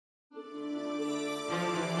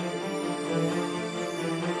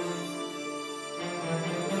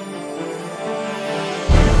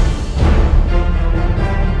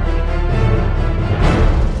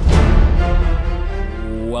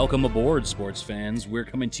Welcome aboard, sports fans. We're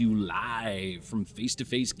coming to you live from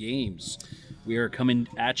face-to-face games. We are coming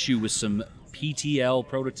at you with some PTL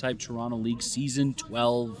Prototype Toronto League Season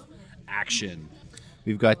 12 action.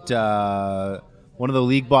 We've got one of the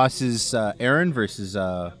league bosses, Aaron, versus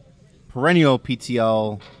perennial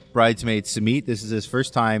PTL bridesmaid, Sumeet. This is his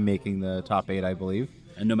first time making the top 8, I believe.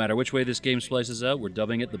 And no matter which way this game slices out, we're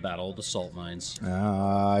dubbing it the Battle of the Salt Mines.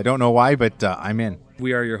 I don't know why, but I'm in.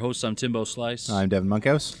 We are your hosts. I'm Timbo Slice. I'm Devon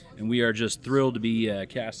Monkhouse. And we are just thrilled to be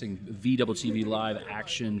casting VTTV live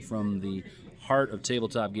action from the heart of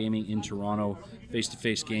tabletop gaming in Toronto,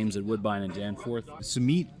 face-to-face games at Woodbine and Danforth.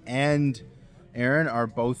 Sumeet and Aaron are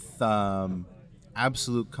both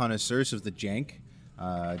absolute connoisseurs of the jank.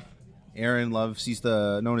 Aaron he's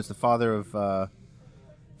known as the father of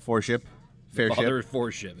Fairship. Father of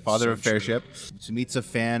Fairship. Father of Fairship. Sumeet's a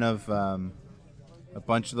fan of a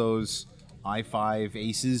bunch of those I-5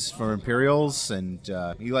 aces for Imperials, and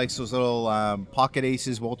he likes those little pocket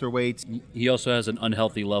aces, welterweights. He also has an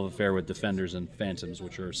unhealthy love affair with Defenders and Phantoms,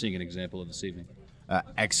 which we're seeing an example of this evening.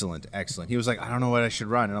 Excellent. He was like, I don't know what I should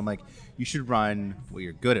run. And I'm like, you should run what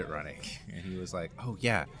you're good at running. And he was like, oh,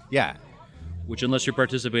 yeah. Which, unless you're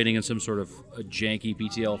participating in some sort of a janky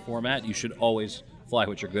PTL format, you should always fly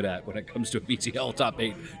what you're good at when it comes to a PTL top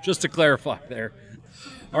 8, just to clarify there.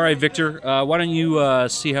 All right, Victor, why don't you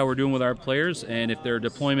see how we're doing with our players, and if their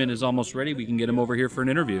deployment is almost ready, we can get them over here for an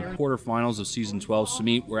interview. Quarterfinals of Season 12.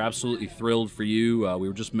 Sumeet, we're absolutely thrilled for you. We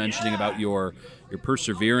were just mentioning about your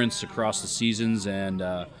perseverance across the seasons and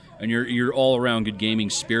your all-around good gaming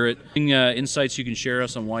spirit. Insights you can share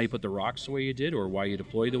us on why you put the rocks the way you did, or why you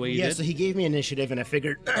deployed the way you did? Yeah, so he gave me initiative, and I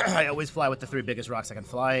figured I always fly with the 3 biggest rocks I can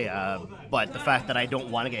fly, but the fact that I don't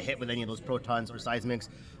want to get hit with any of those protons or seismics,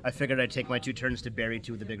 I figured I'd take my 2 turns to bury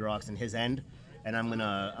 2 of the big rocks in his end, and I'm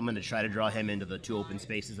gonna try to draw him into the 2 open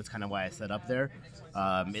spaces. That's kind of why I set up there.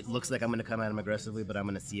 It looks like I'm gonna come at him aggressively, but I'm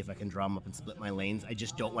gonna see if I can draw him up and split my lanes. I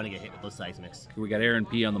just don't want to get hit with those seismics. We got Aaron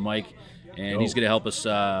P on the mic, and he's going to help us.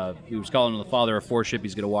 He was calling him the father of Fairship.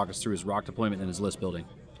 He's going to walk us through his rock deployment and his list building.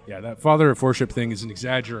 Yeah, that father of Fairship thing is an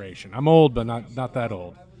exaggeration. I'm old, but not that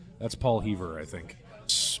old. That's Paul Heaver, I think.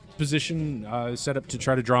 Position is set up to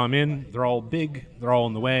try to draw him in. They're all big. They're all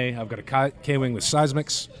in the way. I've got a K-Wing with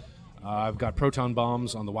seismics. I've got proton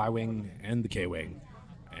bombs on the Y-Wing and the K-Wing.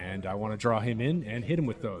 And I want to draw him in and hit him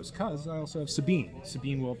with those, because I also have Sabine.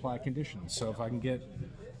 Sabine will apply conditions. So if I can get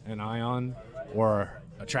an ion or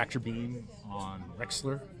a tractor beam on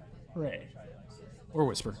Rexler, hooray. Or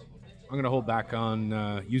Whisper. I'm going to hold back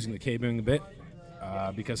on using the K-Wing a bit,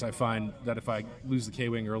 because I find that if I lose the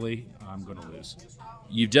K-Wing early, I'm going to lose.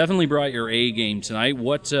 You've definitely brought your A game tonight.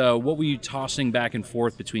 What were you tossing back and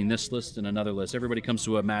forth between this list and another list? Everybody comes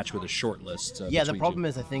to a match with a short list. Yeah, the problem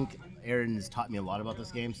is I think Aaron has taught me a lot about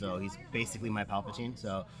this game, so he's basically my Palpatine.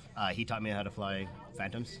 So he taught me how to fly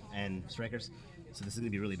Phantoms and Strikers. So this is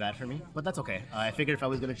going to be really bad for me, but that's okay. I figured if I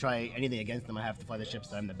was going to try anything against them, I have to fly the ships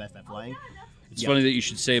that I'm the best at flying. It's funny that you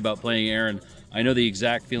should say about playing Aaron. I know the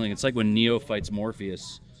exact feeling. It's like when Neo fights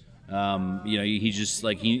Morpheus. He just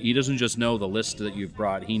he doesn't just know the list that you've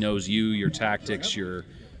brought. He knows you, your tactics,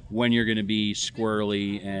 when you're going to be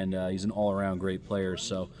squirrely, and he's an all-around great player.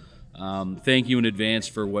 So thank you in advance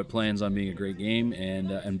for what plans on being a great game,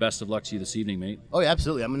 and best of luck to you this evening, mate. Oh, yeah,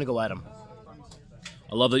 absolutely. I'm going to go at him.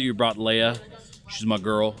 I love that you brought Leia. She's my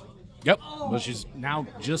girl. Yep. Well, she's now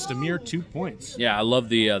just a mere 2 points. Yeah, I love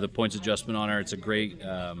the points adjustment on her. It's a great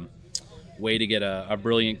way to get a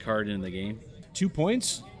brilliant card in the game. 2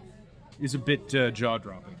 points is a bit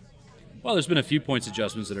jaw-dropping. Well, there's been a few points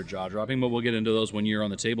adjustments that are jaw-dropping, but we'll get into those when you're on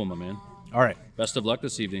the table, my man. All right. Best of luck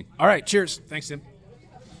this evening. All right. Cheers. Thanks, Tim.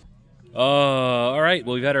 All right.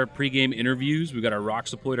 Well, we've had our pregame interviews. We've got our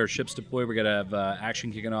rocks deployed, our ships deployed. We're going to have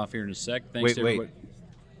action kicking off here in a sec. Thanks to everybody.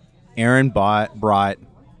 Aaron brought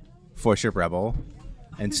Fairship Rebel,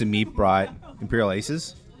 and Sumeet brought Imperial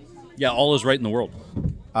Aces. Yeah, all is right in the world.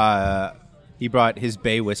 He brought his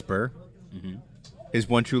Bay Whisper, his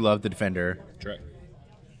one true love, the Defender, Correct.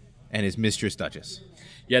 And his mistress, Duchess.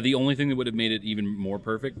 Yeah, the only thing that would have made it even more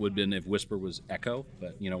perfect would have been if Whisper was Echo.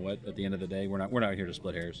 But you know what? At the end of the day, we're not here to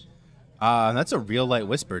split hairs. That's a real light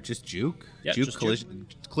Whisper, just juke. Yeah, juke just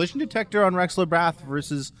collision detector on Rexler Brath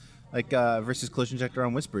versus collision detector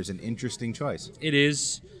on Whisper is an interesting choice. It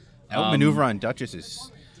is. Outmaneuver on Duchess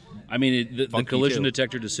is. I mean, the collision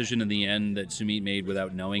detector decision in the end that Sumeet made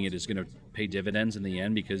without knowing it is going to pay dividends in the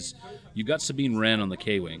end, because you got Sabine Wren on the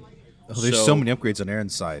K-Wing. Oh, there's so many upgrades on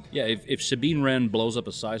Aaron's side. Yeah, if Sabine Wren blows up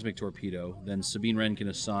a seismic torpedo, then Sabine Wren can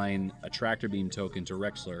assign a tractor beam token to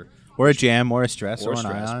Rexler. Or a jam, or a stress, or an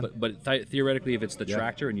stress. ion. But theoretically, if it's the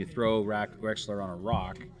tractor and you throw Rexler on a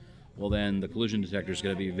rock, well, then the collision detector is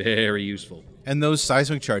going to be very useful. And those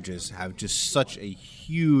seismic charges have just such a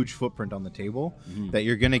huge footprint on the table that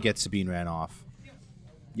you're going to get Sabine ran off.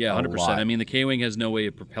 Yeah, 100%. lot. I mean, the K-Wing has no way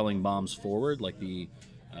of propelling bombs forward like the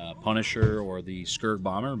Punisher or the Skirk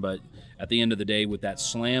bomber, but at the end of the day, with that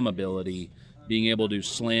slam ability, being able to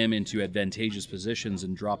slam into advantageous positions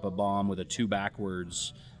and drop a bomb with a 2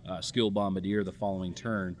 backwards skill bombardier the following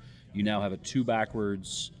turn, you now have a 2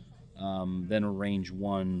 backwards, then a range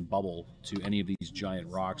 1 bubble to any of these giant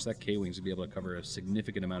rocks. That K-Wing's going to be able to cover a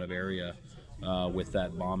significant amount of area with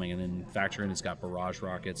that bombing, and then factor in it's got barrage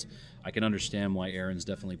rockets. I can understand why Aaron's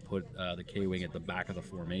definitely put the K-Wing at the back of the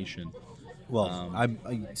formation. Well,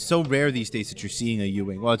 it's so rare these days that you're seeing a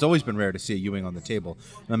U-Wing. Well, it's always been rare to see a U-Wing on the table.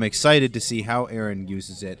 And I'm excited to see how Aaron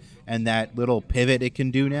uses it. And that little pivot it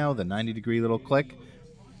can do now, the 90-degree little click,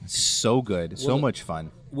 so good. So much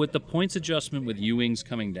fun. With the points adjustment with U-Wings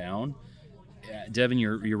coming down, Devon,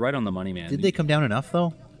 you're right on the money, man. Did they come down enough,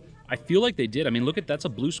 though? I feel like they did. I mean, look at that's a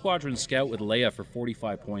Blue Squadron Scout with Leia for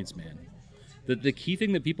 45 points, man. The key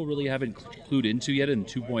thing that people really haven't clued into yet in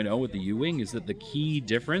 2.0 with the U-Wing is that the key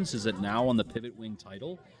difference is that now on the Pivot Wing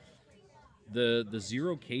title, the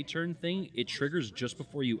 0K turn thing, it triggers just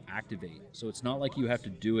before you activate. So it's not like you have to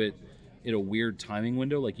do it in a weird timing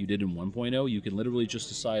window like you did in 1.0. You can literally just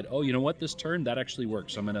decide, oh, you know what, this turn, that actually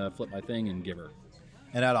works. I'm going to flip my thing and give her.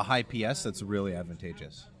 And at a high PS, that's really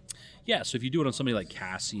advantageous. Yeah, so if you do it on somebody like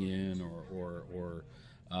Cassian or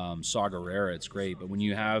Saw Gerrera, it's great. But when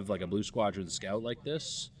you have like a Blue Squadron Scout like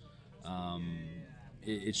this,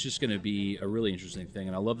 it's just going to be a really interesting thing.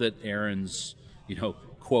 And I love that Aaron's,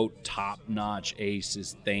 quote, top-notch ace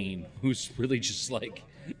is Thane, who's really just like...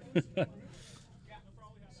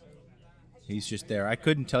 He's just there. I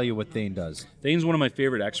couldn't tell you what Thane does. Thane's one of my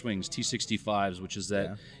favorite X-Wings, T-65s, which is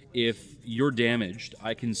that if you're damaged,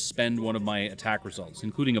 I can spend one of my attack results,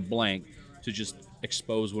 including a blank, to just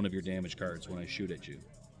expose one of your damage cards when I shoot at you.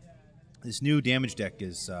 This new damage deck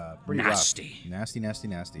is pretty nasty. Rough. Nasty, nasty,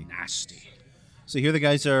 nasty. Nasty. So here the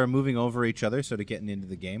guys are moving over each other, sort of getting into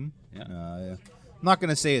the game. Yeah. I'm not going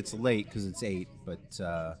to say it's late because it's 8, but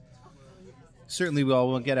certainly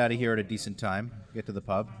we'll get out of here at a decent time, get to the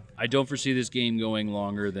pub. I don't foresee this game going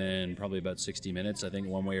longer than probably about 60 minutes, I think,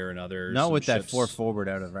 one way or another. Not with that 4 forward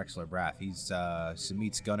out of Rexler Brath. He's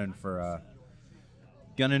Sumeet's gunning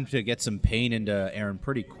to get some pain into Aaron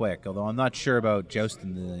pretty quick, although I'm not sure about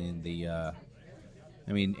jousting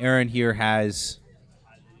I mean, Aaron here has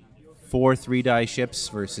 4 3-die ships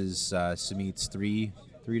versus Sumeet's 3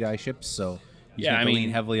 3-die ships, so he's going to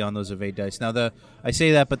lean heavily on those evade dice. Now, I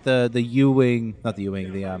say that, but the U-Wing, not the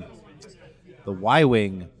U-Wing, the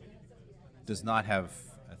Y-Wing does not have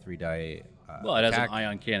a 3-die well, it has attack. an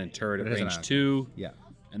ion cannon turret at It has an range ion 2. Yeah.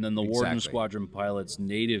 And then the Warden Squadron pilot's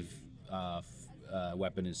native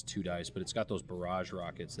weapon is 2 dice, but it's got those barrage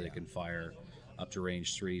rockets that it can fire up to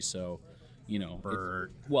range 3. So,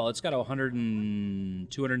 it's got a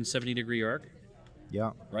 270-degree arc.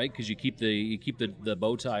 Yeah. Right, because you keep the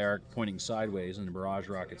bow tie arc pointing sideways and the barrage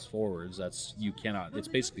rockets forwards. It's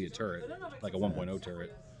basically a turret, like a 1.0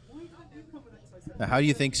 turret. Now, how do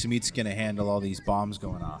you think Sumeet's going to handle all these bombs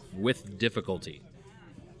going off? With difficulty.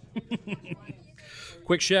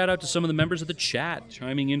 Quick shout out to some of the members of the chat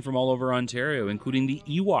chiming in from all over Ontario, including the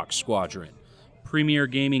Ewok Squadron, premier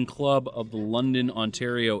gaming club of the London,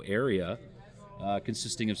 Ontario area,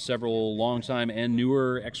 consisting of several longtime and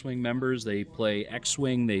newer X-Wing members. They play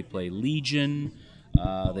X-Wing, they play Legion,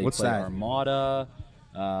 they play Armada,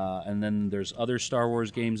 and then there's other Star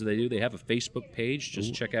Wars games that they do. They have a Facebook page.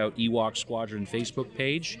 Just check out Ewok Squadron Facebook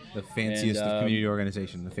page. The fanciest of community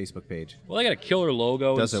organization, the Facebook page. Well, they got a killer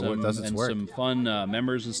logo and some fun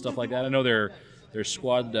members and stuff like that. I know their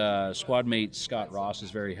squad mate Scott Ross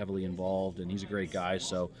is very heavily involved, and he's a great guy.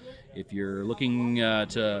 So if you're looking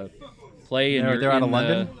to play and they're out of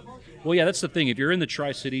London. Well, yeah, that's the thing. If you're in the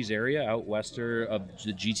Tri-Cities area, out wester of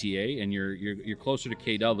the GTA, and you're closer to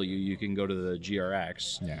KW, you can go to the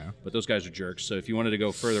GRX. Yeah. But those guys are jerks. So if you wanted to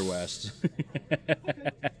go further west,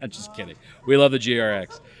 just kidding. We love the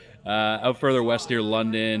GRX. Out further west near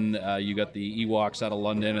London, you got the Ewoks out of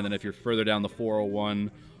London, and then if you're further down the 401,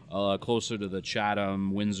 closer to the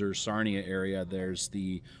Chatham, Windsor, Sarnia area, there's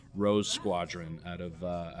the Rose Squadron out of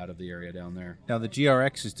the area down there. Now the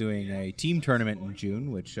GRX is doing a team tournament in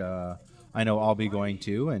June, which I know I'll be going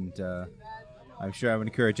to, and I'm sure I would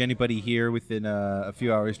encourage anybody here within a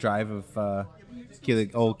few hours drive of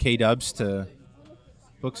old K-Dubs to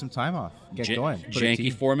book some time off, get going.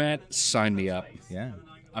 Janky format, sign me up. Yeah,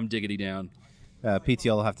 I'm diggity down.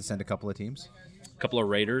 PTL will have to send a couple of teams, a couple of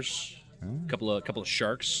Raiders, a couple of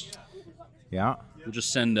Sharks. Yeah. We'll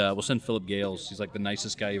just send Philip Gales. He's like the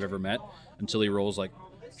nicest guy you've ever met until he rolls like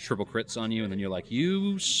triple crits on you, and then you're like,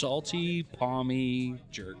 you salty, palmy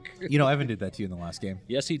jerk. You know, Evan did that to you in the last game.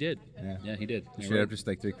 Yes, he did. Yeah. He did. Straight up just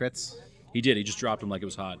like 3 crits. He did. He just dropped him like it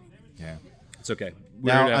was hot. Yeah. It's okay.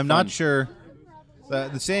 Now, I'm not sure.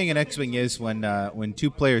 The saying in X-Wing is when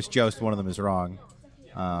 2 players joust, one of them is wrong.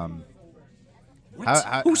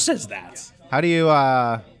 Who says that? How do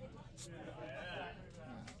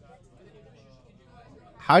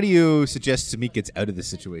you suggest Sumeet gets out of this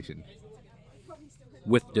situation?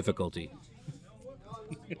 With difficulty.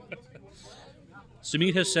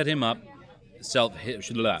 Sumeet has set him up.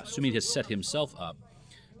 Sumeet has set himself up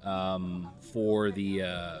for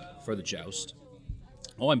the joust.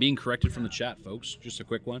 Oh, I'm being corrected from the chat, folks. Just a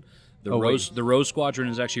quick one. The Rose Squadron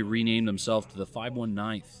has actually renamed themselves to the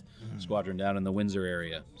 519th Squadron down in the Windsor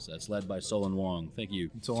area. So that's led by Solon Wong. Thank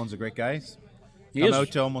you. Solon's a great guy. He Come is.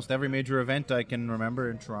 out to almost every major event I can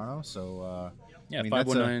remember in Toronto. So yeah, I mean,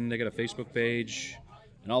 519. They got a Facebook page,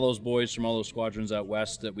 and all those boys from all those squadrons out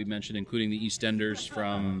west that we mentioned, including the EastEnders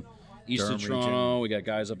from east Durham of Toronto. region. We got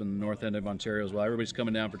guys up in the north end of Ontario as well. Everybody's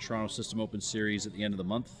coming down for Toronto System Open Series at the end of the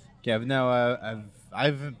month. Kev, now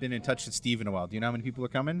I've been in touch with Steve in a while. Do you know how many people are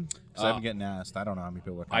coming? Because I've been getting asked. I don't know how many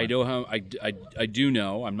people are coming. I know how I do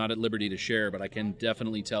know. I'm not at liberty to share, but I can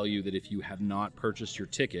definitely tell you that if you have not purchased your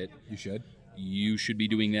ticket, You should. you should be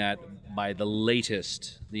doing that by the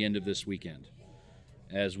latest the end of this weekend.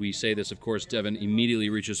 As we say this, of course, Devon immediately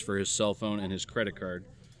reaches for his cell phone and his credit card,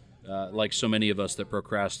 like so many of us that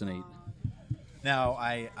procrastinate. Now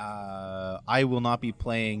I will not be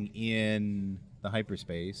playing in the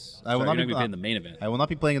hyperspace. I will Sorry, not you're be playing the main event. I will not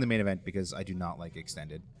be playing in the main event because I do not like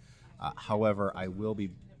extended. However, I will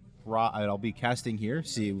be. I'll be casting here.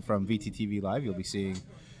 See from VTTV Live.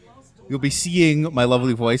 You'll be seeing my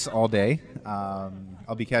lovely voice all day.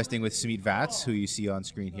 I'll be casting with Sumeet Vats, who you see on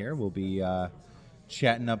screen here. We'll be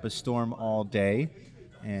chatting up a storm all day,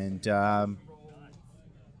 and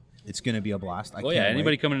it's going to be a blast. Well, yeah,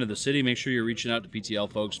 anybody coming into the city, make sure you're reaching out to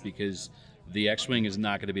PTL folks because the X-Wing is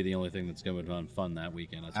not going to be the only thing that's going to be fun that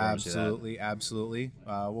weekend. That's Absolutely, absolutely.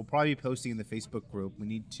 We'll probably be posting in the Facebook group. We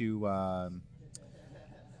need to.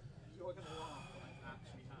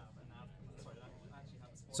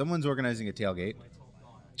 Someone's organizing a tailgate.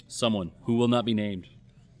 Someone who will not be named.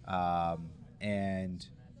 And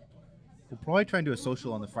we'll probably try and do a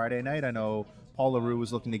social on the Friday night. I know Paul LaRue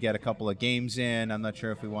was looking to get a couple of games in. I'm not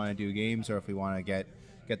sure if we want to do games or if we want to get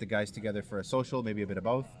the guys together for a social, maybe a bit of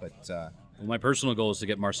both. But well, my personal goal is to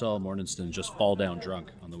get Marcel Mornenston just fall down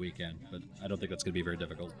drunk on the weekend, but I don't think that's going to be very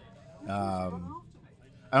difficult. I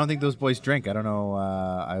don't think those boys drink. I don't know.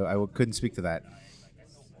 I couldn't speak to that.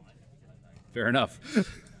 Fair enough.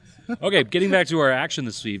 Okay, getting back to our action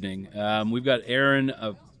this evening, we've got Aaron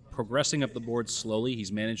progressing up the board slowly.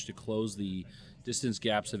 He's managed to close the distance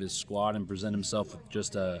gaps of his squad and present himself with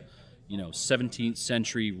just a 17th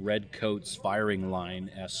century redcoats firing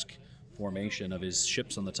line-esque formation of his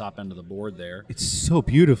ships on the top end of the board there. It's so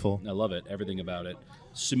beautiful. I love it, everything about it.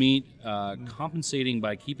 Sumeet compensating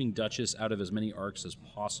by keeping Duchess out of as many arcs as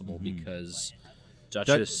possible because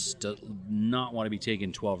Duchess does not want to be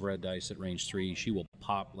taking 12 red dice at range 3. She will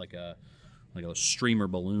pop like a streamer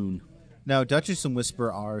balloon. Now, Duchess and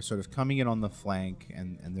Whisper are sort of coming in on the flank,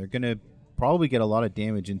 and they're going to probably get a lot of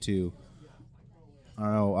damage into, I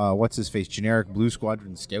don't know, what's his face, generic Blue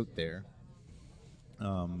Squadron Scout there.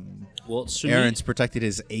 Well, Sumeet, Aaron's protected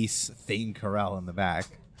his ace Thane Corral in the back.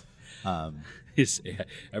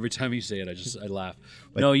 Every time you say it, I laugh.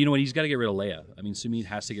 But no, you know what? He's got to get rid of Leia. I mean, Sumeet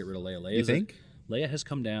has to get rid of Leia. You think? Leia has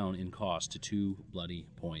come down in cost to 2 bloody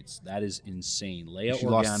points. That is insane. Leia She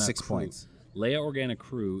Organa lost 6 crew. points. Leia Organa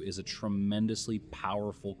crew is a tremendously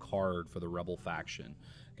powerful card for the Rebel faction.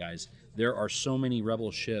 Guys, there are so many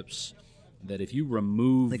Rebel ships that if you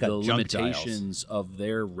remove the limitations of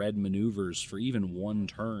their red maneuvers for even one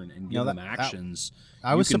turn and give them actions,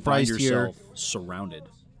 I was you can find surprised here. yourself surrounded.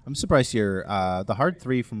 I'm surprised here. The hard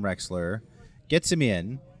 3 from Rexler gets him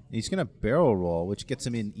in. He's going to barrel roll, which gets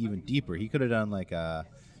him in even deeper. He could have done like a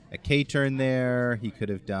K turn there. He could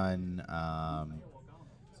have done,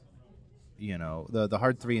 the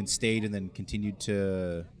hard 3 and stayed and then continued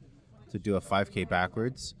to do a 5K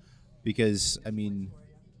backwards. Because, I mean,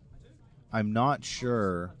 I'm not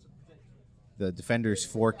sure the Defender's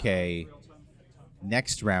 4K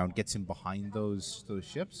next round gets him behind those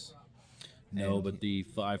ships. No, but the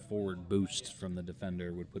 5 forward boost from the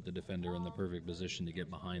Defender would put the Defender in the perfect position to get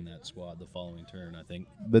behind that squad the following turn, I think.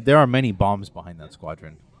 But there are many bombs behind that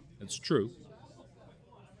squadron. It's true.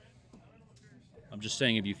 I'm just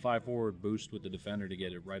saying, if you 5-forward boost with the defender to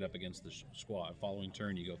get it right up against the squad, following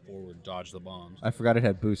turn you go forward, dodge the bombs. I forgot it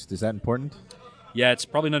had boost. Is that important? Yeah, it's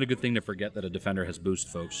probably not a good thing to forget that a defender has boost,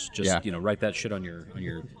 folks. Just write that shit on your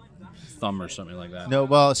thumb or something like that. No,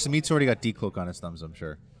 well, Sumeet's already got decloak on his thumbs, I'm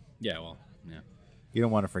sure. Yeah, well, yeah. You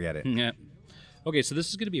don't want to forget it. Yeah. Okay, so this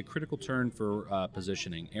is going to be a critical turn for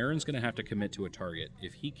positioning. Aaron's going to have to commit to a target.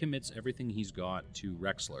 If he commits everything he's got to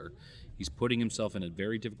Rexler, he's putting himself in a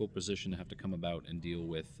very difficult position to have to come about and deal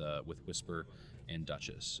with Whisper and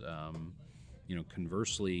Duchess.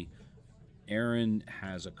 Conversely, Aaron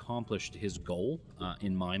has accomplished his goal,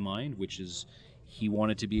 in my mind, which is he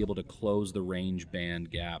wanted to be able to close the range band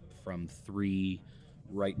gap from 3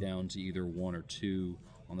 right down to either 1 or 2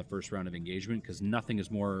 on the first round of engagement, because nothing is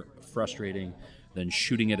more frustrating than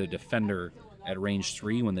shooting at a defender at range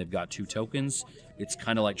 3 when they've got 2 tokens. It's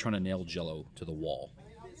kind of like trying to nail Jello to the wall.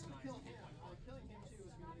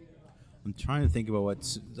 I'm trying to think about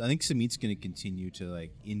I think Sumeet's going to continue to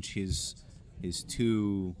inch his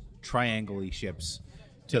 2 triangle-y ships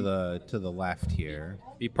to the left here.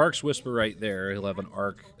 He parks Whisper right there. He'll have an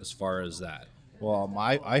arc as far as that. Well,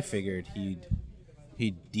 I figured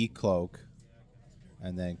he'd decloak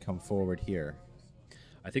and then come forward here.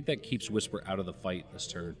 I think that keeps Whisper out of the fight this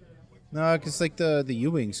turn. No, because the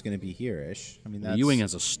U-wing's going to be here-ish. I mean, the U-wing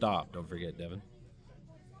has a stop. Don't forget, Devon.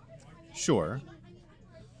 Sure.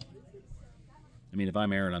 I mean, if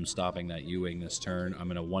I'm Aaron, I'm stopping that U-wing this turn. I'm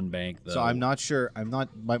going to one bank. So I'm not sure.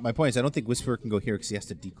 My point is, I don't think Whisper can go here because he has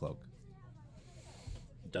to decloak.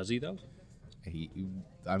 Does he though?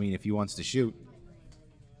 If he wants to shoot.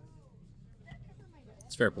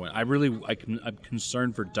 It's a fair point. I'm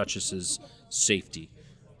concerned for Duchess's safety,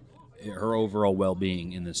 her overall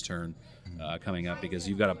well-being in this turn coming up, because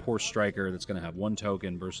you've got a poor striker that's going to have 1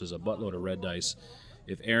 token versus a buttload of red dice.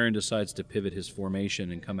 If Aaron decides to pivot his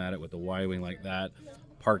formation and come at it with the Y-wing like that,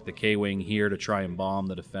 park the K-wing here to try and bomb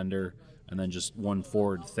the defender, and then just 1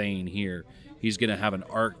 forward Thane here, he's going to have an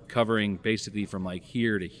arc covering basically from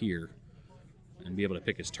here to here and be able to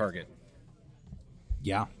pick his target.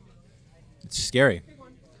 Yeah. It's scary.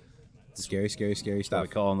 Scary stuff. We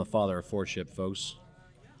call him the father of 4-ship, folks.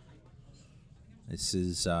 This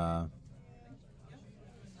is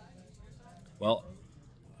well,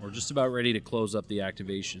 we're just about ready to close up the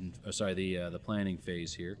activation. The planning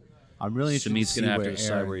phase here. I'm really interested. Sumeet's going to have to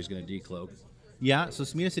decide where he's going to decloak. Yeah, so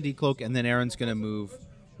Sumeet has to decloak, and then Aaron's going to move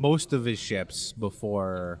most of his ships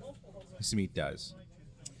before Sumeet does.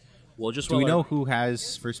 Well, do we know who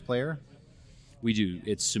has first player? We do.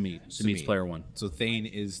 It's Sumeet. Sumeet's player 1. So Thane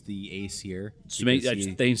is the ace here.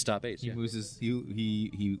 Thane's top ace. He loses.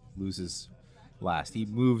 He loses last. He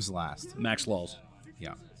moves last. Max Laws.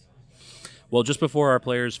 Yeah. Well, just before our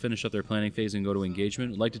players finish up their planning phase and go to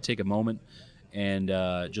engagement, I'd like to take a moment and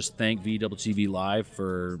just thank VTTV Live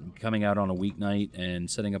for coming out on a weeknight and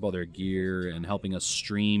setting up all their gear and helping us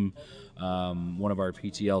stream one of our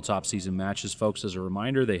PTL top season matches. Folks, as a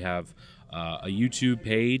reminder, they have a YouTube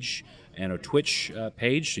page and a Twitch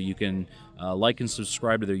page, so you can like and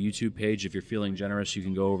subscribe to their YouTube page. If you're feeling generous, you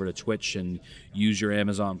can go over to Twitch and use your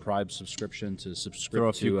Amazon Prime subscription to subscribe Throw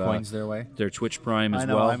a few to coins their way. Their Twitch Prime as I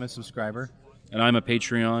know, well. I'm a subscriber. And I'm a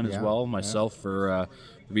Patreon as well myself for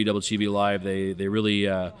VTTV Live. They really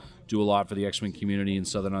do a lot for the X-Wing community in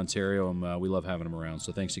Southern Ontario, and we love having them around.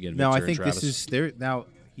 So thanks again, Victor Now, I and think Travis. this is there. Now,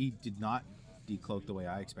 he did not decloak the way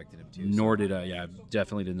I expected him to. Nor did I. Yeah, I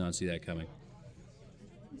definitely did not see that coming.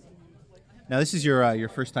 Now, this is your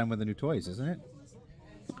first time with the new toys, isn't it?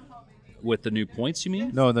 With the new points, you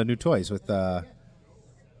mean? No, the new toys with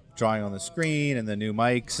drawing on the screen and the new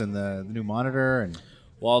mics and the new monitor. And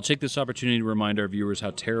Well, I'll take this opportunity to remind our viewers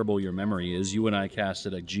how terrible your memory is. You and I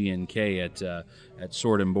casted a GNK at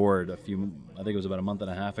Sword and Board I think it was about a month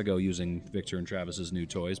and a half ago, using Victor and Travis's new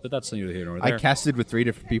toys. But that's neither here nor there. I casted with 3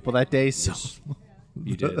 different people that day, so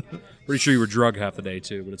You did. Pretty sure you were drug half the day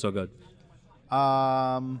too, but it's all good.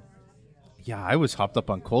 Yeah, I was hopped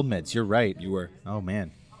up on cold meds. You're right. You were. Oh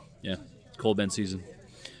man. Yeah, cold bend season.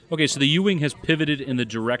 Okay, so the U-wing has pivoted in the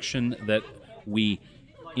direction that we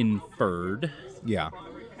inferred, Yeah.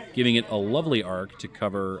 giving it a lovely arc to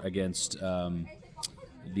cover against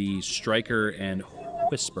the Striker and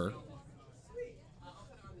Whisper.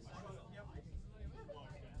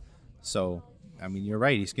 So, I mean, you're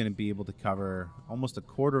right. He's going to be able to cover almost a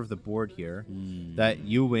quarter of the board here. That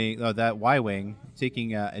U-wing, that Y-wing,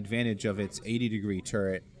 taking advantage of its 80-degree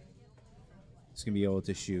turret, it's going to be able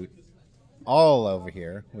to shoot all over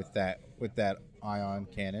here with that ion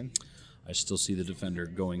cannon. I still see the defender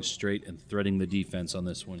going straight and threading the defense on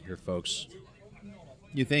this one here, folks.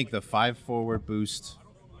 You think the 5 forward boost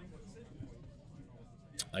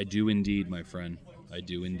I do indeed, my friend. I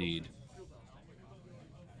do indeed.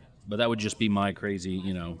 But that would just be my crazy,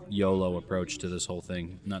 YOLO approach to this whole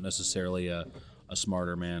thing. Not necessarily a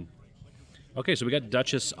smarter man. Okay, so we got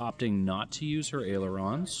Duchess opting not to use her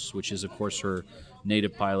ailerons, which is, of course, her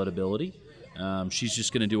native pilot ability. She's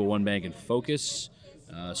just going to do a one bank and focus.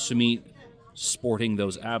 Sumeet sporting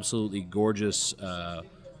those absolutely gorgeous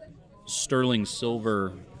sterling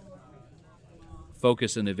silver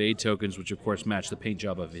focus and evade tokens, which of course match the paint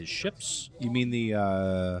job of his ships. You mean the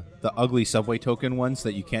ugly subway token ones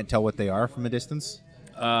that you can't tell what they are from a distance?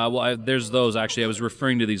 There's those actually. I was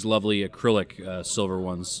referring to these lovely acrylic silver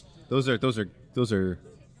ones. Those are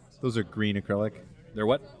green acrylic. They're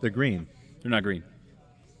what? They're green. They're not green.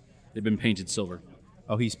 They've been painted silver.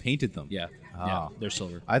 Oh, he's painted them. Yeah, Oh. yeah, they're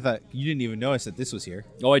silver. I thought you didn't even notice that this was here.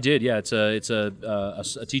 Oh, I did. Yeah, it's a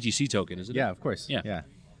TTC token, isn't it? Yeah, of course. Yeah.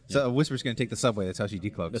 So Whisper's going to take the subway. That's how she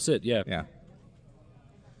decloaks. That's it. Yeah. Yeah.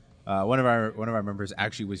 One of our members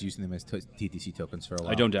actually was using them as TTC tokens for a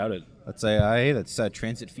while. I don't doubt it. Let's say, hey, that's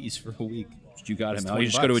transit fees for a week. You got That's him out. You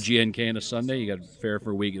just go to a $20. GNK on a Sunday. You got fare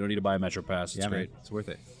for a week. You don't need to buy a Metro Pass. It's Yeah, great. man, it's worth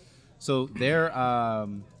it. So there,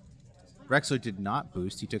 Rexler did not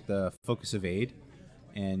boost. He took the focus evade,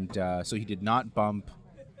 and so he did not bump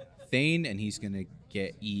Thane, and he's going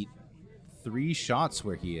to eat 3 shots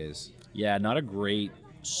where he is. Yeah, not a great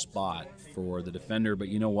spot for the defender, but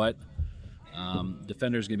you know what?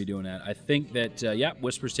 Defender's going to be doing that. I think that,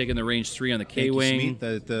 Whisper's taking the range 3 on the K-Wing.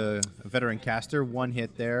 The veteran caster, 1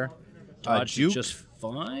 hit there. Dodged it Juke. just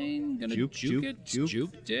fine. Gonna Juke, juke it. juke.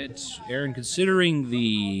 Juked it. Aaron, considering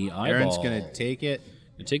the eyeball, Aaron's going to take it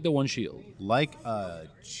gonna take the 1 shield. like a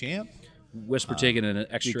champ. Whisper taking an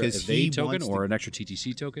extra because he evade token wants or to- an extra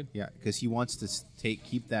TTC token. Yeah, because he wants to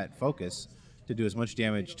keep that focus to do as much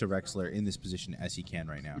damage to Rexler in this position as he can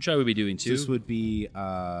right now. Which I would be doing too. This would be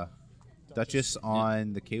Duchess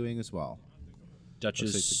on the K-Wing as well.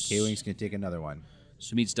 Duchess. Looks like the K-Wing's going to take another one.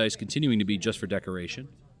 Sumeet's dice continuing to be just for decoration.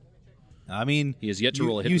 I mean, He has yet to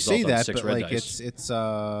roll a hit You result say on that, 6 but red like dice. it's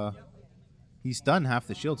he's done half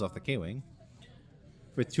the shields off the K-Wing.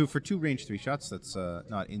 For two range 3 shots, that's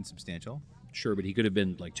not insubstantial. Sure, but he could have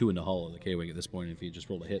been like 2 in the hull of the K-Wing at this point if he just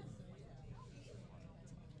rolled a hit.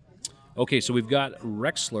 Okay, so we've got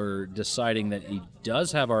Rexler deciding that he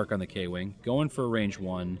does have arc on the K-Wing, going for a range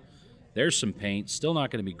 1. There's some paint, still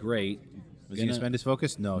not going to be great. Was he going to spend his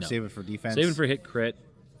focus? No, No. save it for defense. Saving for hit crit,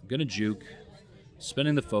 gonna juke,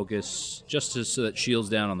 spending the focus just so that shields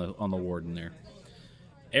down on the warden there.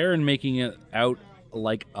 Aaron making it out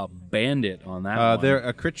like a bandit on that one. There,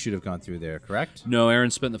 a crit should have gone through there, correct? No,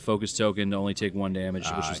 Aaron spent the focus token to only take 1 damage,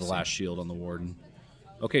 which I was the see. last shield on the warden.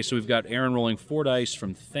 Okay, so we've got Aaron rolling 4 dice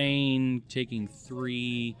from Thane, taking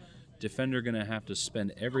 3. Defender going to have to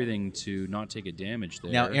spend everything to not take a damage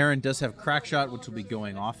there. Now, Aaron does have crack shot, which will be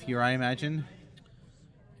going off here, I imagine.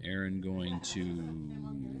 Aaron going to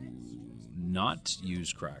not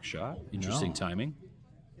use crack shot. Interesting No. timing.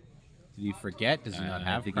 Did he forget? Does he not I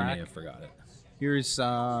have think crack? he may have forgot it. Here's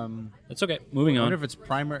That's okay. Moving I wonder on. if it's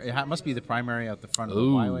primary. It must be the primary out the front of the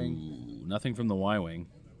Y-wing. Ooh, nothing from the Y-wing.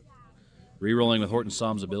 Rerolling with Horton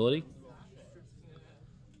Som's ability.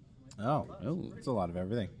 Oh, Oh, it's a lot of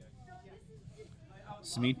everything.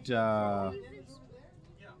 Sumeet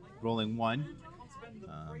rolling 1.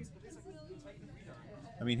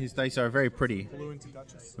 I mean, his dice are very pretty.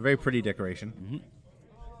 A very pretty decoration.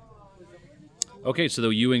 okay, so the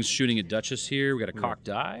U-Wing's shooting at Duchess here. We got a cocked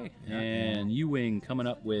die, and U-Wing coming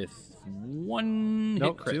up with 1 hit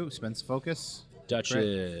Nope, crit. 2. Spends focus.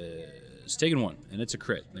 Duchess taking 1, and it's a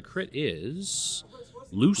crit. The crit is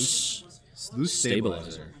loose Loose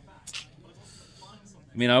stabilizer.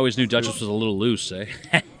 I mean, I always knew Duchess was a little loose, eh?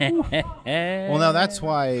 Well, now that's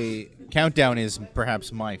why Countdown is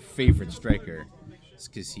perhaps my favorite striker. It's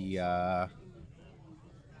because he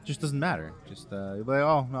just doesn't matter. Just you'll be like,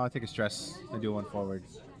 oh no, I take a stress. I do 1 forward.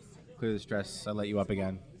 Clear the stress. I let you up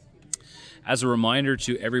again. As a reminder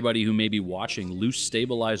to everybody who may be watching, loose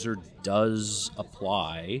stabilizer does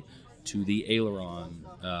apply to the aileron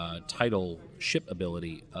title ship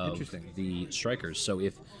ability of Interesting. the strikers. So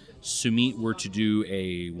if Sumeet were to do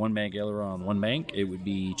a 1 bank aileron 1 bank, it would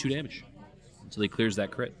be 2 damage until he clears that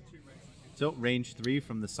crit. So range 3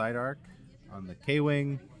 from the side arc on the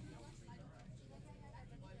K-wing.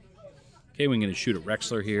 K-Wing going to shoot at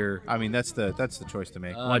Rexler here. I mean, that's the choice to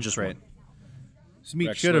make. Just crit. one.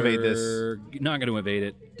 Sumeet should evade this. Rexler, not going to evade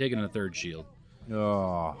it. Taking a 3rd shield.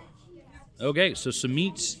 Oh, Okay, so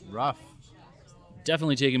Sumeet rough.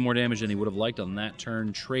 definitely taking more damage than he would have liked on that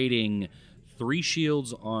turn, trading 3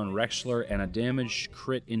 shields on Rexler and a damage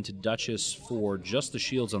crit into Duchess for just the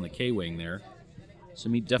shields on the K-Wing there.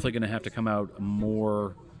 Sumeet definitely going to have to come out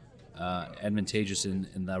more advantageous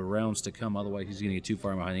in the rounds to come. Otherwise, he's going to get too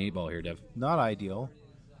far behind the 8 ball here, Dev. Not ideal.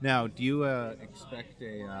 Now, do you expect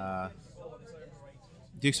a?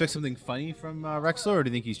 Do you expect something funny from Rexler, or do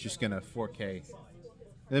you think he's just going to 4K?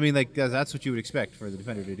 I mean, like that's what you would expect for the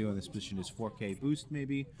defender to do in this position is 4K boost,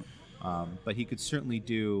 maybe. But he could certainly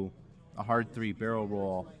do a hard 3 barrel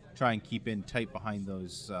roll, try and keep in tight behind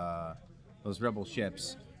those rebel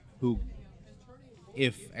ships, who,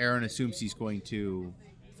 if Aaron assumes he's going to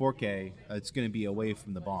 4K, it's going to be away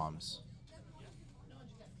from the bombs.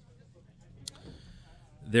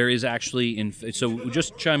 There is actually, so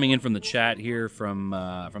just chiming in from the chat here from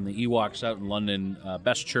the Ewoks out in London,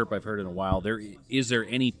 best chirp I've heard in a while. Is there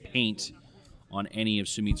any paint on any of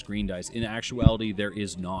Sumeet's green dice? In actuality, there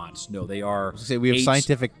is not. No, they are. We have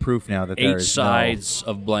scientific proof now that there is 8 sides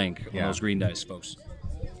of blank on those green dice, folks.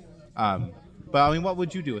 But I mean, what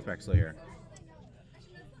would you do with Rexler here?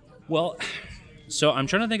 Well, so I'm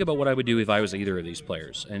trying to think about what I would do if I was either of these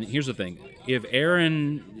players. And here's the thing: if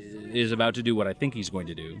Aaron is about to do what I think he's going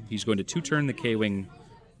to do, he's going to 2-turn the K-wing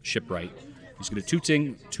shipwright. He's going to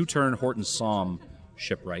 2-turn Horton Somme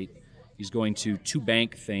shipwright. He's going to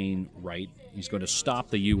 2-bank Thane right. He's going to stop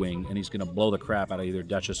the U-wing, and he's going to blow the crap out of either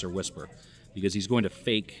Duchess or Whisper, because he's going to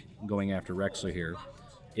fake going after Rexler here.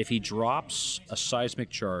 If he drops a seismic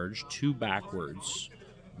charge 2 backwards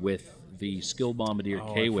with the Skill Bombardier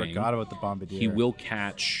K-wing, I forgot about the Bombardier. He will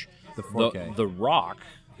catch the 4K. The rock.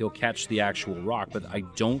 He'll catch the actual rock, but I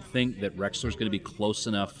don't think that Rexler's going to be close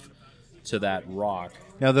enough to that rock.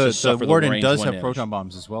 Now, the Warden does have edge. proton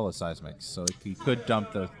bombs as well as seismics, so he could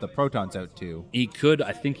dump the protons out too. He could.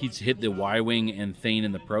 I think he's hit the Y-wing and Thane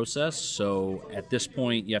in the process, so at this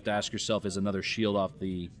point, you have to ask yourself, is another shield off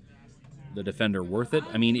the defender worth it?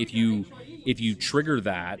 I mean, if you trigger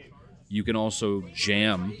that, you can also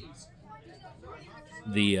jam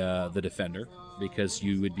the defender, because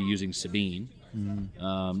you would be using Sabine.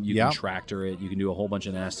 You can tractor it. You can do a whole bunch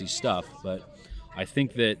of nasty stuff. But I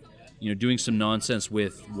think that doing some nonsense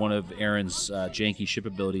with one of Aaron's janky ship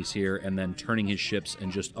abilities here, and then turning his ships and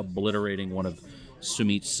just obliterating one of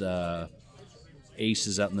Sumeet's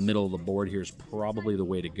aces out in the middle of the board here is probably the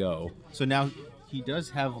way to go. So now he does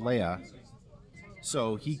have Leia,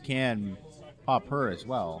 so he can pop her as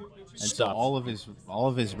well, and so all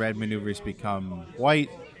of his red maneuvers become white,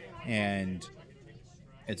 and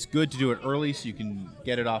it's good to do it early so you can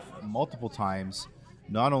get it off multiple times.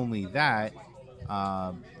 Not only that,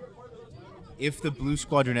 if the Blue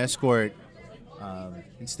Squadron Escort,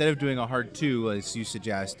 instead of doing a hard 2, as you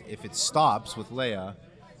suggest, if it stops with Leia,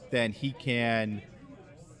 then he can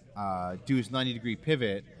do his 90-degree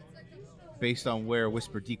pivot based on where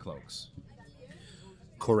Whisper decloaks.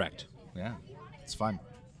 Correct. Yeah, it's fun.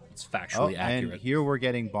 It's factually accurate. And here we're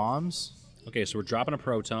getting bombs. Okay, so we're dropping a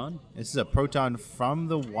proton. This is a proton from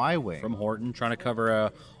the Y-wing. From Horton, trying to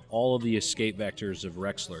cover all of the escape vectors of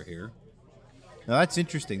Rexler here. Now that's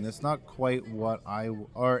interesting. That's not quite what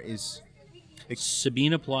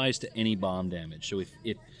Sabine applies to any bomb damage. So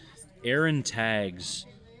if Aaron tags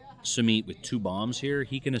Sumeet with 2 bombs here,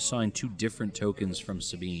 he can assign 2 different tokens from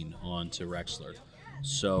Sabine onto Rexler.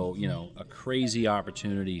 So, a crazy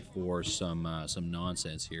opportunity for some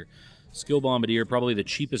nonsense here. Skill Bombardier, probably the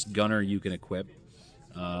cheapest gunner you can equip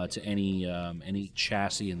to any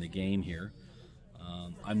chassis in the game here.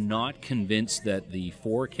 I'm not convinced that the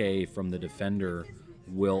 4K from the Defender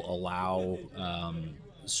will allow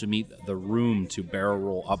Sumeet the room to barrel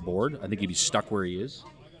roll up board. I think he'd be stuck where he is,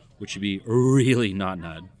 which would be really not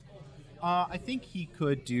Nud. I think he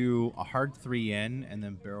could do a hard 3 in and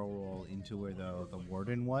then barrel roll into where the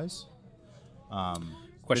Warden was.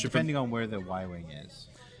 Depending on where the Y-wing is.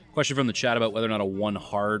 Question from the chat about whether or not a 1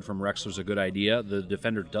 hard from Rexler is a good idea. The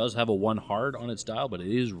Defender does have a 1 hard on its dial, but it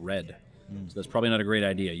is red. So that's probably not a great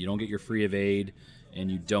idea. You don't get your free evade, and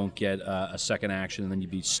you don't get a second action, and then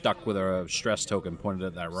you'd be stuck with a stress token pointed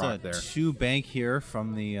at that rock there. 2 bank here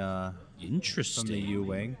from the interesting from the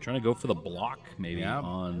U-wing. Trying to go for the block, maybe,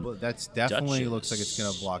 on well, that's definitely Duchess. Looks like it's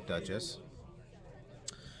going to block Duchess.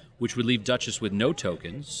 Which would leave Duchess with no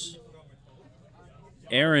tokens.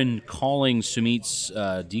 Aaron calling Sumeet's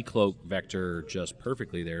decloak vector just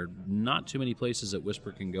perfectly there. Not too many places that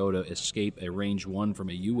Whisper can go to escape a range 1 from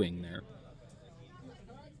a U-wing there.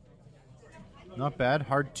 Not bad.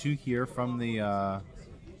 Hard 2 here from the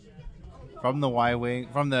Y-wing,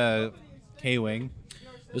 from the K-wing.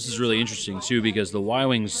 This is really interesting too, because the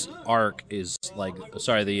Y-wing's arc is like,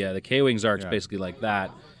 the K-wing's arc is basically like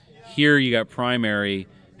that. Here you got primary,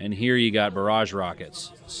 and here you got barrage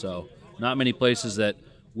rockets. So not many places that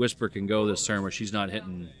Whisper can go this turn where she's not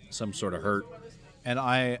hitting some sort of hurt. And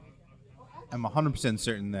I am 100%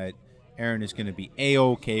 certain that Aaron is going to be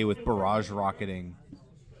A-OK with barrage rocketing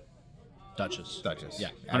Duchess. Duchess. Yeah,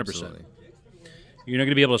 100%. Absolutely. You're not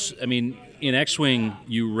going to be able to. I mean, in X-Wing,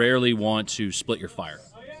 you rarely want to split your fire.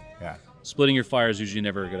 Yeah. Splitting your fire is usually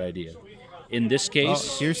never a good idea. In this Oh,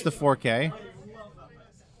 case, here's the 4K.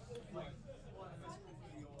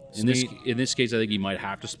 in this case, I think he might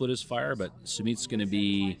have to split his fire, but Sumeet's going to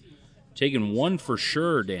be taking 1 for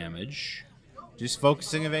sure damage. Just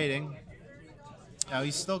focusing, evading. Now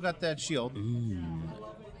he's still got that shield.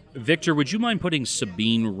 Victor, would you mind putting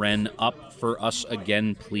Sabine Wren up for us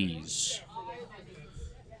again, please?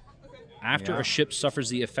 After a ship suffers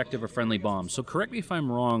the effect of a friendly bomb. So correct me if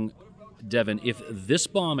I'm wrong, Devon. If this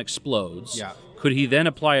bomb explodes, could he then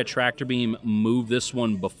apply a tractor beam, move this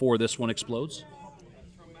one before this one explodes?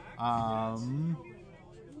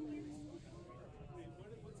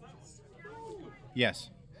 Yes.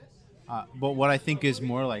 But what I think is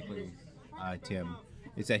more likely, Tim,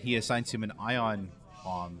 is that he assigns him an ion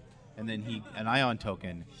bomb, and then an ion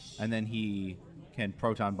token, and then he can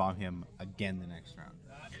proton bomb him again the next round.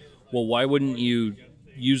 Well, why wouldn't you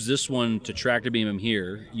use this one to tractor beam him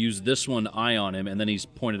here, use this one to ion him, and then he's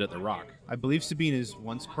pointed at the rock? I believe Sabine is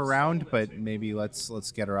once per round, but maybe let's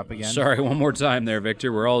get her up again. Sorry, one more time there,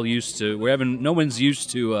 Victor. We're all used to. No one's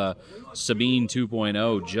used to Sabine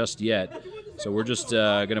 2.0 just yet. So we're just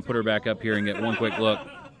going to put her back up here and get one quick look.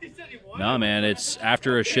 Nah, man, it's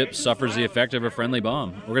after a ship suffers the effect of a friendly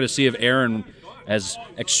bomb. We're going to see if Aaron has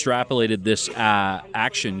extrapolated this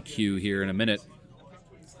action cue here in a minute.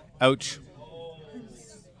 Ouch.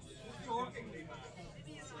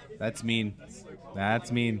 That's mean.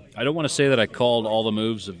 That's mean. I don't want to say that I called all the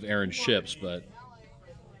moves of Aaron's ships, but...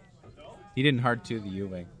 He didn't hard to the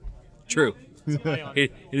U-Wing. True.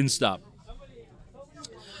 he didn't stop.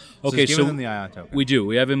 Okay, so him the ion token. We do.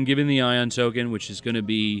 We have him giving the ion token, which is going to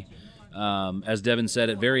be, as Devon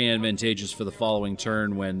said, it very advantageous for the following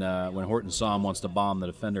turn when Horton Som wants to bomb the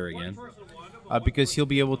defender again. Because he'll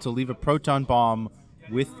be able to leave a proton bomb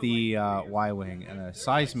with the Y-Wing and a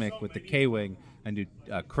seismic with the K-Wing and do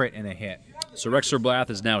a crit and a hit. So Rexler Blath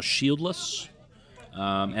is now shieldless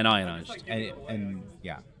and ionized. And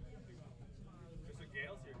yeah.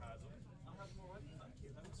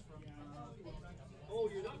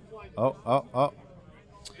 Oh.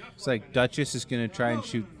 It's like Duchess is going to try and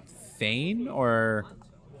shoot Thane, or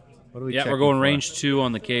what are we Yeah, checking we're going for? range 2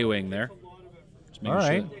 on the K-Wing there. All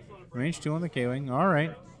right. Range 2 on the K-Wing. All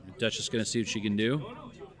right. Duchess going to see what she can do.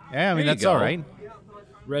 Yeah, I mean, that's go. all right.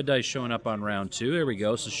 Red dice showing up on round 2. There we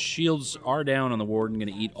go. So shields are down on the Warden.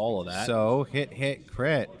 Going to eat all of that. So hit,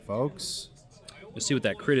 crit, folks. Let's see what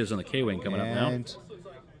that crit is on the K-Wing coming up now.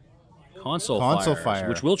 Console Console fires, fire.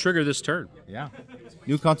 which will trigger this turn. Yeah.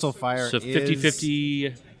 New console fire So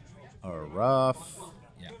 50-50. a rough.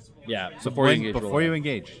 Yeah, So before you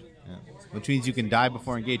engage. Yeah. Which means you can die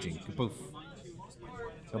before engaging. Poof.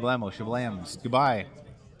 Shablamo, shablams. Goodbye.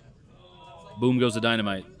 Boom goes the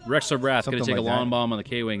dynamite. Rexler Brath going to take Something a like long that. bomb on the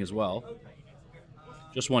K-Wing as well.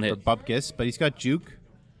 Just one For hit. Bupkis, but he's got juke.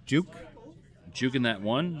 Juking that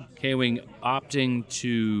one. K-Wing opting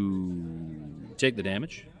to take the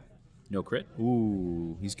damage. No crit.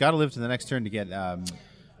 Ooh, he's got to live to the next turn to get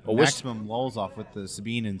maximum lulls off with the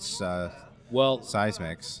Sabine and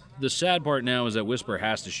seismics. The sad part now is that Whisper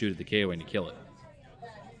has to shoot at the K-Wing to kill it.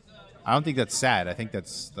 I don't think that's sad. I think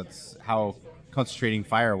that's how concentrating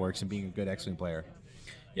fire works and being a good X-Wing player.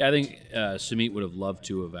 Yeah, I think Sumeet would have loved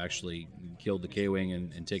to have actually killed the K-Wing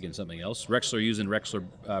and taken something else. Rexler using Rexler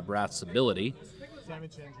Brath's ability.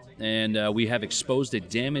 And we have exposed a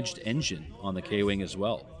damaged engine on the K-Wing as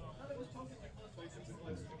well.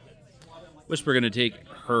 Whisper going to take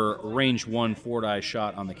her range 1 4-die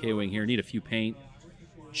shot on the K-Wing here. Need a few paint.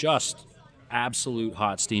 Just absolute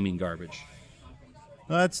hot steaming garbage.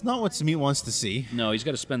 That's not what Sumeet wants to see. No, he's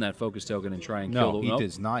got to spend that focus token and try and kill the... No, he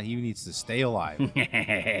does not. He needs to stay alive.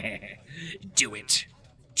 Do it.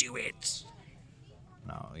 Do it.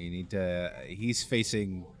 No, you need to... He's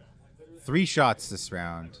facing 3 shots this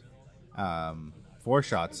round. 4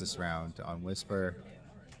 shots this round on Whisper.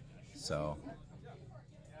 So...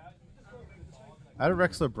 How did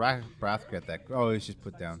Rexler Brath get that? Oh, he's just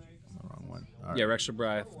put down on the wrong one. All right. Yeah, Rexler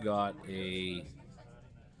Brath got a...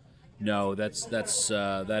 No,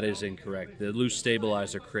 that is incorrect. The loose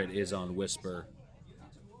stabilizer crit is on Whisper.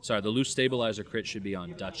 Sorry, the loose stabilizer crit should be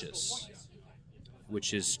on Duchess,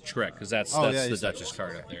 which is correct because that's the Duchess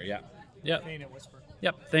card up there. Yeah, yep.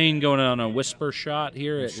 Yep, Thane going on a Whisper shot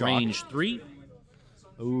here at range 3.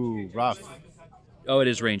 Ooh, rough. Oh, it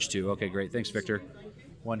is range 2. Okay, great. Thanks, Victor.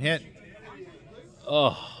 1 hit.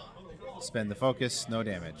 Oh, Spend the focus. No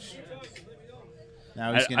damage.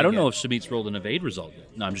 Now he's I don't know if Sumeet's rolled an evade result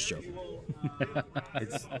yet. No, I'm just joking.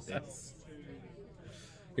 it's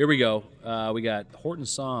Here we go. We got Horton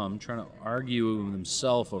Som trying to argue with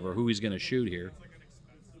himself over who he's going to shoot here.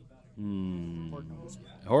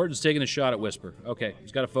 Horton's taking a shot at Whisper. Okay,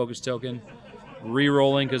 he's got a focus token.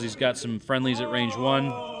 Re-rolling because he's got some friendlies at range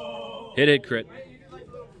 1. Hit, crit.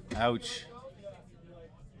 ouch.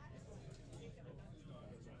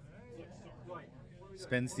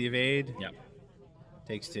 Spends the evade. Yeah.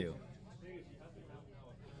 Takes 2.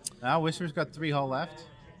 Now Whisper's got 3 hull left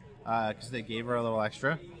because they gave her a little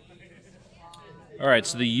extra. All right,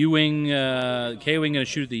 so the U-Wing, K-Wing going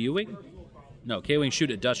to shoot at the U-Wing? No, K-Wing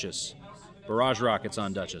shoot at Duchess. Barrage rockets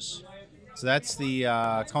on Duchess. So that's the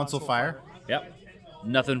console fire. Yep.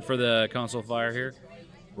 Nothing for the console fire here.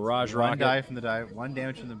 Barrage One rocket. die from the die. 1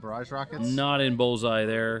 damage from the barrage rockets. Not in bullseye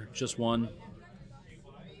there. Just 1.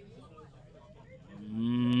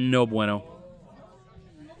 No bueno.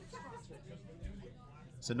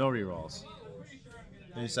 So no rerolls.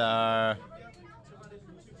 There's our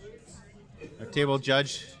table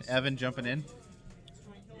judge, Evan, jumping in.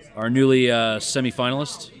 Our newly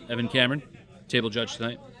semi-finalist, Evan Cameron, table judge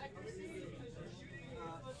tonight.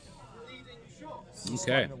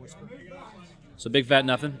 Okay. So big fat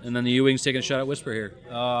nothing, and then the U-Wing's taking a shot at Whisper here.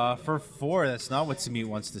 For 4, that's not what Sumeet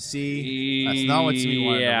wants to see. That's not what Sumeet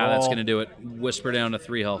wanted to roll. that's going to do it. Whisper down to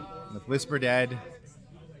 3 hull. With Whisper dead,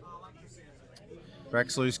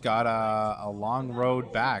 Rexler's got a long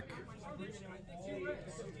road back.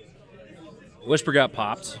 Whisper got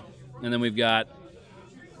popped, and then we've got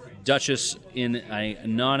Duchess in a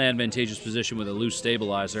non-advantageous position with a loose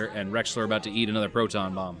stabilizer, and Rexler about to eat another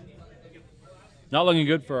proton bomb. Not looking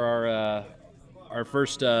good for our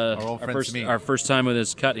first time with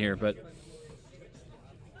his cut here, but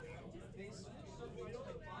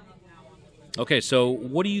okay. So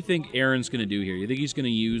what do you think Aaron's going to do here? You think he's going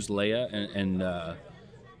to use Leia and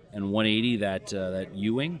 180 that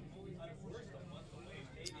U-Wing?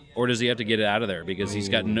 Or does he have to get it out of there because he's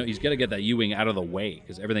got to get that U-Wing out of the way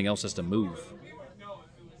because everything else has to move.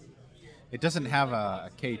 It doesn't have a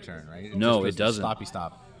K turn, right? No, just it doesn't. Stoppy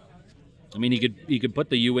stop. I mean, he could put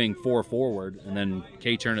the U-Wing 4 forward and then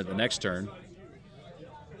K turn at the next turn.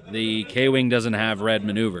 The K-Wing doesn't have red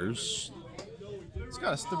maneuvers. It's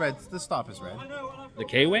got the red. The stop is red. The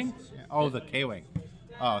K-Wing? Yeah. Oh, the K-Wing.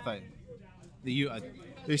 Oh, I thought the U.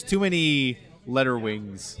 There's too many letter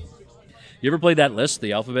wings. You ever played that list,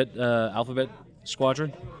 the alphabet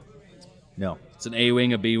squadron? No. It's an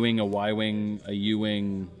A-Wing, a B-Wing, a Y-Wing, a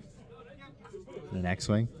U-Wing, An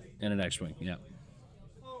X-wing. and an X-Wing. Yeah,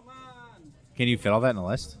 Can you fit all that in a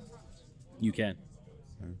list? you can.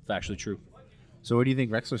 Factually true. So where do you think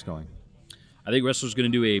Rexler's going? I think Rexler's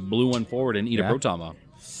going to do a blue one forward and eat a Yeah? proton bomb.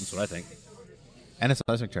 That's what I think. And a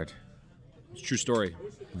seismic charge. It's a true story.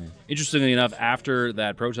 Interestingly enough, after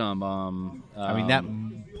that proton bomb, I mean, that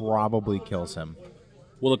probably kills him.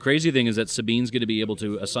 well, the crazy thing is that Sabine's going to be able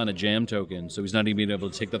to assign a jam token, so he's not even able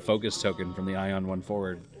to take the focus token from the ion one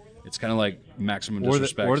forward. It's kind of like maximum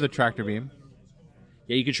disrespect. Or the tractor beam.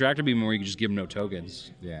 Yeah, you could tractor beam him or you could just give him no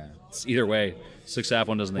tokens. Yeah. It's either way. 6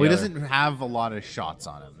 one doesn't the Well, he other. doesn't have a lot of shots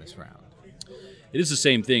on him this round. It is the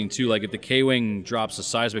same thing, too. Like, if the K-Wing drops a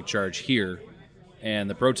seismic charge here and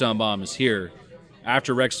the proton bomb is here,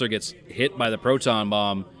 after Rexler gets hit by the proton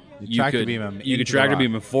bomb, you tractor could beam him you into could the tractor rock.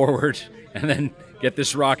 beam him forward and then get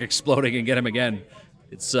this rock exploding and get him again.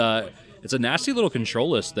 It's a nasty little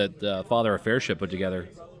control list that Father of Fairship put together.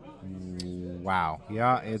 Wow.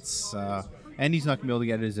 Yeah, it's... and he's not going to be able to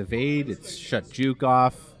get his evade. It's shut juke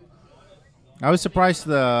off. I was surprised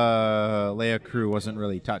the Leia crew wasn't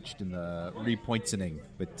really touched in the repointing,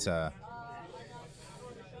 but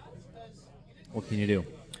what can you do?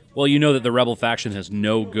 Well, you know that the Rebel faction has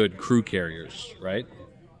no good crew carriers, right?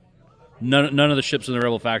 None of the ships in the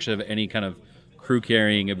Rebel faction have any kind of crew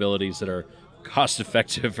carrying abilities that are cost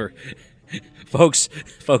effective. Or folks,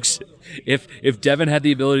 if Devon had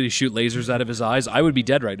the ability to shoot lasers out of his eyes, I would be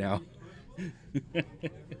dead right now.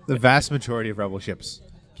 The vast majority of Rebel ships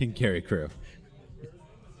can carry crew.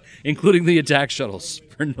 Including the attack shuttles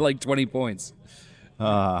for like 20 points.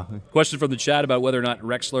 Question from the chat about whether or not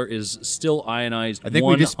Rexler is still ionized. I think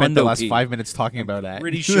we just spent the last 5 minutes talking about that.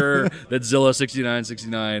 Pretty sure that Zilla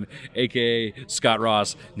 6969, aka Scott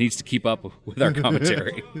Ross, needs to keep up with our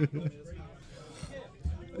commentary.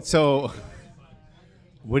 So,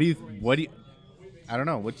 what do you? I don't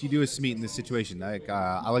know. What do you do with Sumeet in this situation? Like,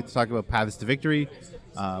 I like to talk about paths to victory.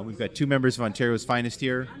 We've got 2 members of Ontario's finest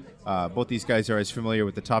here. Both these guys are as familiar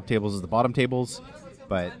with the top tables as the bottom tables.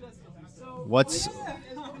 But what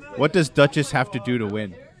does Duchess have to do to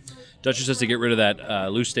win? Duchess has to get rid of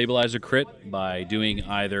that loose stabilizer crit by doing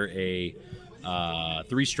either a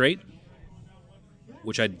 3 straight,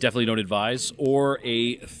 which I definitely don't advise, or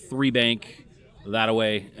a 3 bank that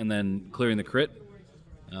away and then clearing the crit.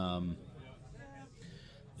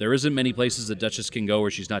 There isn't many places that Duchess can go where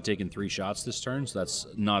she's not taking 3 shots this turn, so that's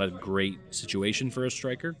not a great situation for a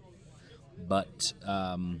striker. But,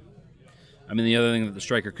 I mean, the other thing that the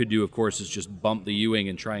striker could do, of course, is just bump the U-Wing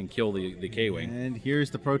and try and kill the K-Wing. And here's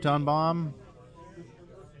the proton bomb.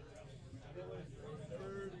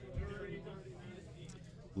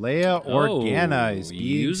 Leia Organa is being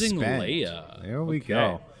using spent. Leia. There we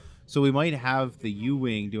go. So we might have the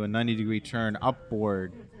U-Wing do a 90-degree turn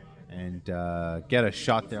upboard and get a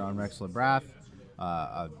shot there on Rexler Brath.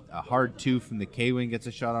 A hard 2 from the K-Wing gets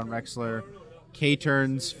a shot on Rexler.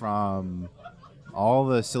 K-turns from all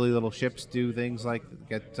the silly little ships do things like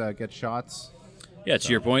get shots. Yeah, to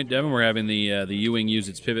your point, Devon, we're having the U-Wing use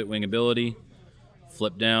its pivot wing ability,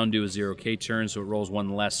 flip down, do a 0 K-turn, so it rolls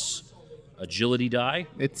 1 less agility die.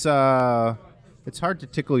 It's hard to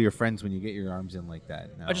tickle your friends when you get your arms in like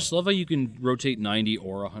that. No. I just love how you can rotate 90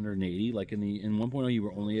 or 180. Like in 1.0, you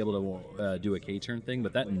were only able to do a K-turn thing,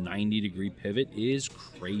 but that 90-degree pivot is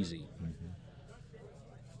crazy.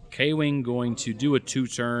 K-Wing going to do a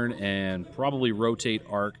 2-turn and probably rotate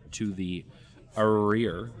arc to the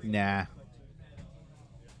rear. Nah.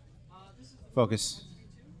 Focus.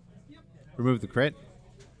 Remove the crit.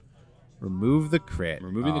 Remove the crit.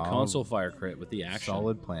 Removing the console fire crit with the action.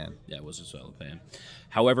 Solid plan. Yeah, it was a solid plan.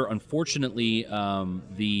 However, unfortunately, the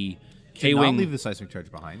Did not K-Wing... leave the seismic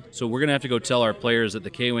charge behind. So we're going to have to go tell our players that the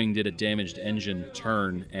K-Wing did a damaged engine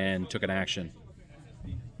turn and took an action.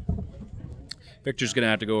 Victor's going to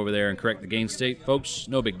have to go over there and correct the gain state. Folks,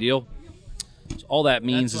 no big deal. So all that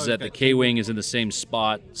means is that the K-Wing is in the same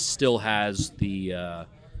spot, still has the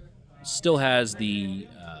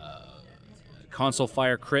console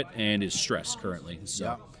fire crit and is stressed currently.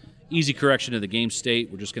 So easy correction of the game state.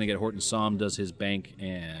 We're just going to get Horton Som does his bank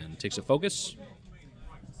and takes a focus.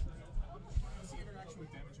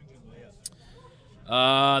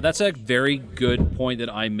 That's a very good point that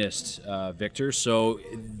I missed, Victor. So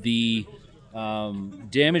the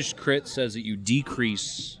damaged crit says that you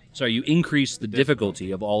increase the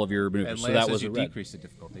difficulty of all of your maneuvers. And so Leia that says was you a red. decrease the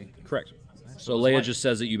difficulty. Correct. So Leia just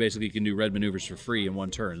says that you basically can do red maneuvers for free in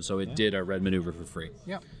 1 turn. So it did a red maneuver for free.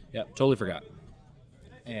 Yeah. Yeah, totally forgot.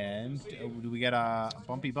 And do we get a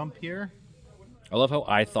bumpy bump here? I love how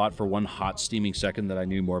I thought for 1 hot steaming second that I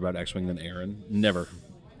knew more about X-Wing than Aaron. Never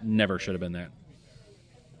should have been that.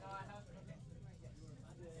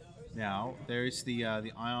 Now, there's the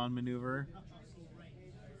ion maneuver.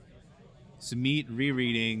 Sumeet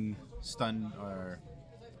rereading stun or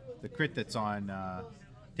the crit that's on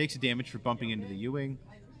takes a damage for bumping into the U-Wing.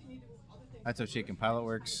 That's how Shaken Pilot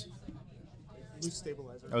works. Loose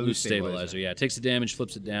stabilizer. Oh, Loose stabilizer, yeah. Takes the damage,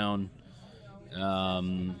 flips it down.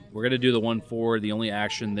 We're going to do the 1 forward. The only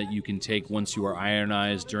action that you can take once you are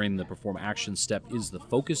ionized during the perform action step is the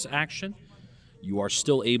focus action. You are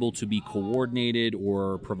still able to be coordinated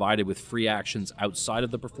or provided with free actions outside of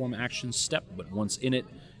the perform action step, but once in it,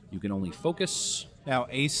 you can only focus. Now,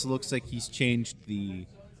 Ace looks like he's changed the...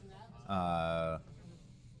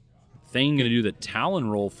 Thane going to do the Talon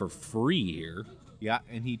roll for free here. Yeah,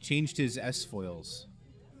 and he changed his S-foils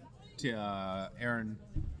to Aaron,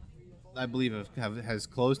 I believe, has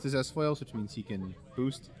closed his S-foils, which means he can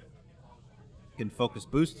boost. Can focus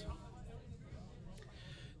boost.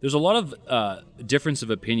 There's a lot of difference of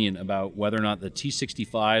opinion about whether or not the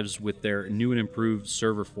T65s with their new and improved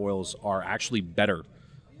server foils are actually better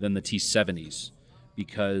than the T70s,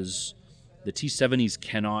 because the T70s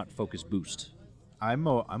cannot focus boost. I'm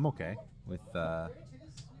okay with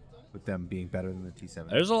them being better than the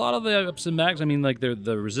T70s. There's a lot of the ups and downs. I mean, like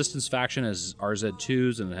the Resistance faction has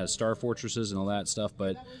RZ2s and it has Star Fortresses and all that stuff,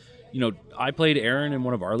 but I played Aaron in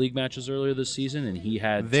one of our league matches earlier this season, and he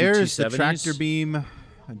had There's two T70s. the tractor beam.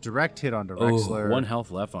 A direct hit onto Rexler. 1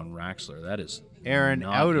 health left on Rexler. That is Aaron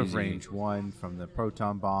not out of easy. range 1 from the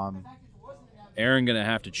proton bomb. Aaron going to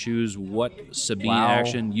have to choose what Sabine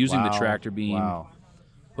action, using the tractor beam. Wow.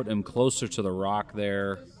 Put him closer to the rock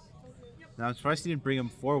there. Now, I'm surprised he didn't bring him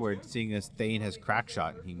forward, seeing as Thane has crack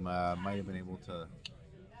shot. He might have been able to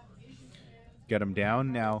get him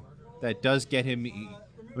down. Now, that does get him...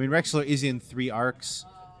 I mean, Rexler is in 3 arcs.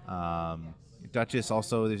 Duchess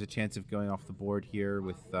also, there's a chance of going off the board here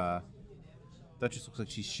with... Duchess looks like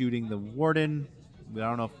she's shooting the Warden. I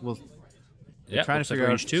don't know if we'll... Yeah, trying to figure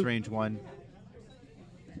out range if 2. it's range 1.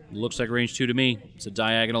 Looks like range 2 to me. It's a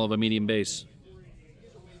diagonal of a medium base.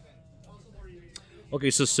 Okay,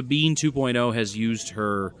 so Sabine 2.0 has used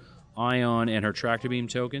her Ion and her tractor beam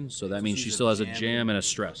token, so that means she she's still a has a jam jam and a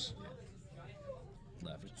stress.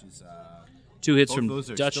 Left. Which is 2 hits both from those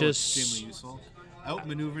are Duchess. still extremely useful.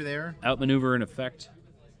 Outmaneuver there. Outmaneuver in effect.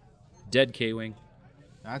 Dead K-Wing.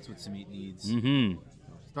 That's what Sumeet needs. Mm-hmm.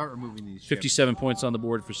 Start removing these ships. 57 points on the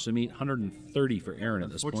board for Sumeet, 130 for Aaron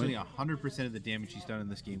at this Unfortunately, point. 100% of the damage he's done in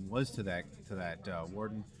this game was to that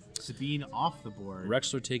Warden. Sabine off the board.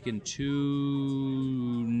 Rexler taking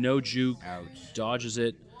 2, no juke, Ouch. dodges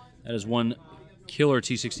it. That is 1 killer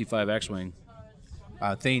T-65 X-Wing.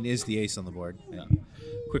 Thane is the ace on the board. Yeah.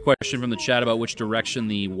 Quick question from the chat about which direction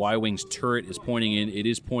the Y-Wing's turret is pointing in. It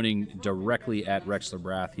is pointing directly at Rexler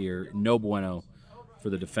Brath here. No bueno for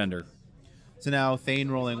the defender. So now Thane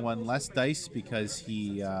rolling 1 less dice because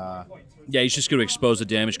he... Yeah, he's just going to expose the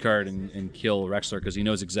damage card and kill Rexler because he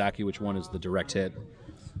knows exactly which one is the direct hit.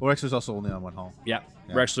 Well, Rexler's also only on 1 hull. Yeah.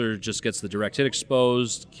 Rexler just gets the direct hit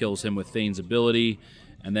exposed, kills him with Thane's ability,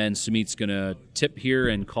 and then Sumeet's going to tip here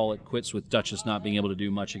and call it quits with Duchess not being able to do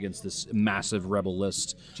much against this massive rebel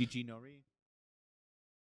list. GG no re.